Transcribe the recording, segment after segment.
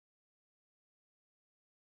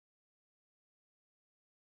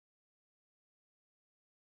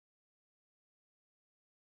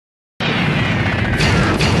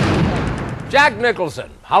Jack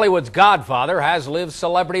Nicholson, Hollywood's godfather, has lived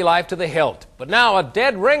celebrity life to the hilt. But now a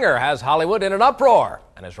dead ringer has Hollywood in an uproar.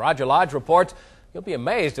 And as Roger Lodge reports, you'll be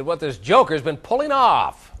amazed at what this joker's been pulling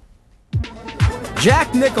off.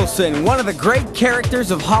 Jack Nicholson, one of the great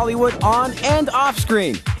characters of Hollywood on and off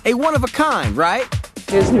screen. A one of a kind, right?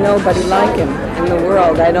 There's nobody like him in the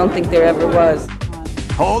world. I don't think there ever was.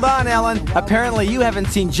 Hold on, Ellen. Apparently you haven't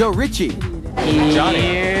seen JoeRichards. Here's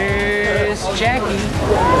Jackie.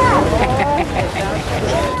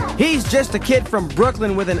 He's just a kid from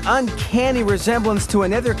Brooklyn with an uncanny resemblance to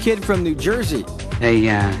another kid from New Jersey. Hey,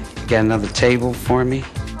 got another table for me?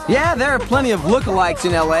 Yeah, there are plenty of lookalikes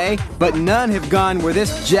in L.A., but none have gone where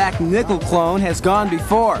this Jack Nickel clone has gone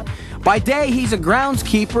before. By day, he's a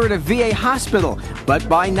groundskeeper at a VA hospital, but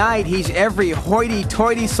by night, he's every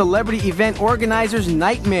hoity-toity celebrity event organizer's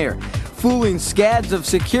nightmare, fooling scads of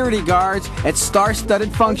security guards at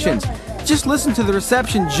star-studded functions. Just listen to the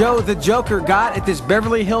reception Joe the Joker got at this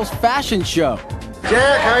Beverly Hills fashion show.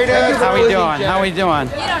 Jack, how you doing? How we doing? How we doing?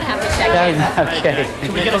 You don't have to check in. Okay.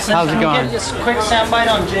 Can we get a How's it going? Get just a quick soundbite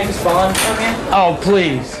on James Bond from you? Oh,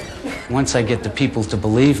 please. Once I get the people to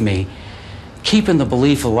believe me, keeping the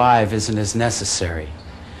belief alive isn't as necessary.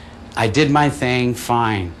 I did my thing,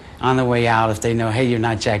 fine. On the way out, if they know, hey, you're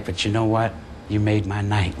not Jack, but you know what? You made my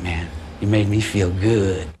night, man. You made me feel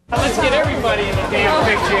good. Let's get everybody in the damn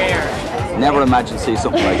picture here. Never imagined to see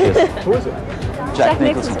something like this. Who is it? Jack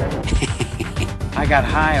Nicholson. I got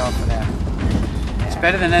high off of that. It's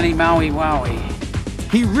better than any Maui Wowie.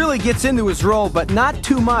 He really gets into his role, but not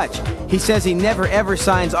too much. He says he never ever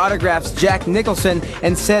signs autographs Jack Nicholson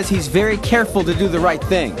and says he's very careful to do the right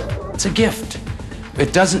thing. It's a gift.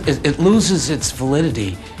 It loses its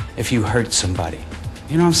validity if you hurt somebody.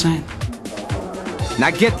 You know what I'm saying? Now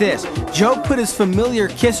get this, Joe put his familiar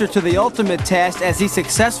kisser to the ultimate test as he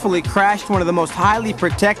successfully crashed one of the most highly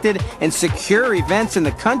protected and secure events in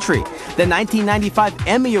the country, the 1995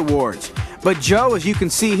 Emmy Awards. But Joe, as you can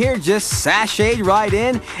see here, just sashayed right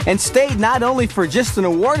in and stayed not only for just an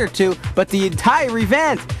award or two, but the entire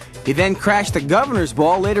event. He then crashed the governor's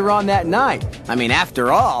ball later on that night. I mean,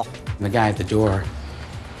 after all. The guy at the door,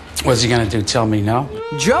 what's he gonna do, tell me no?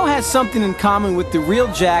 Joe has something in common with the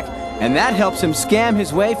real Jack, and that helps him scam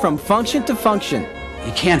his way from function to function.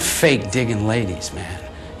 You can't fake digging ladies, man.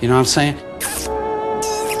 You know what I'm saying?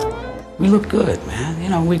 We look good, man. You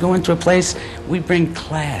know, we go into a place, we bring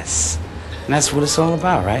class. And that's what it's all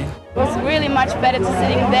about, right? It was really much better to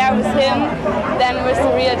sitting there with him than with the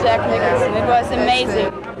real Jack Nicholson. It was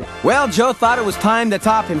amazing. Well, Joe thought it was time to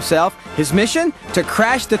top himself. His mission? To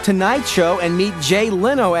crash the Tonight Show and meet Jay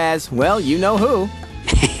Leno as, well, you know who.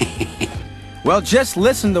 Well, just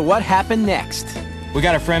listen to what happened next. We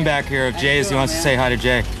got a friend back here of Jay's who wants to say hi to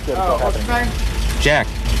Jay. Oh, what's his name? Jack.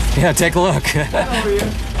 Yeah, take a look. Okay.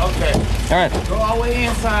 All right. Go all the way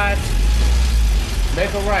inside.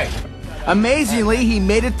 Make a right. Amazingly, he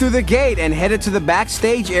made it through the gate and headed to the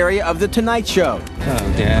backstage area of The Tonight Show.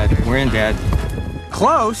 Oh, Dad. We're in, Dad.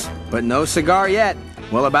 Close, but no cigar yet.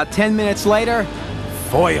 Well, about 10 minutes later,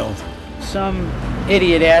 foiled. Some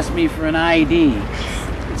idiot asked me for an ID.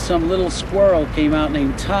 Some little squirrel came out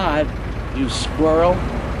named Todd, you squirrel,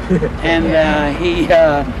 and he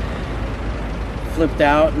flipped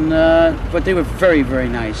out, and but they were very, very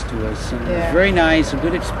nice to us, and it was very nice, a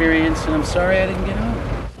good experience, and I'm sorry I didn't get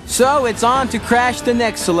home. So it's on to crash the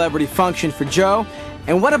next celebrity function for Joe.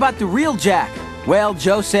 And what about the real Jack? Well,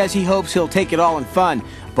 Joe says he hopes he'll take it all in fun.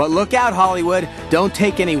 But look out, Hollywood. Don't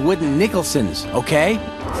take any wooden Nicholsons, okay?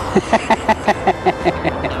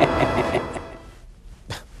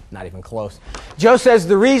 Not even close. Joe says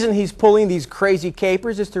the reason he's pulling these crazy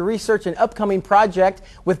capers is to research an upcoming project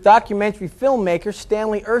with documentary filmmaker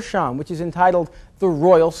Stanley Ershon, which is entitled The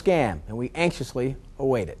Royal Scam, and we anxiously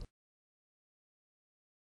await it.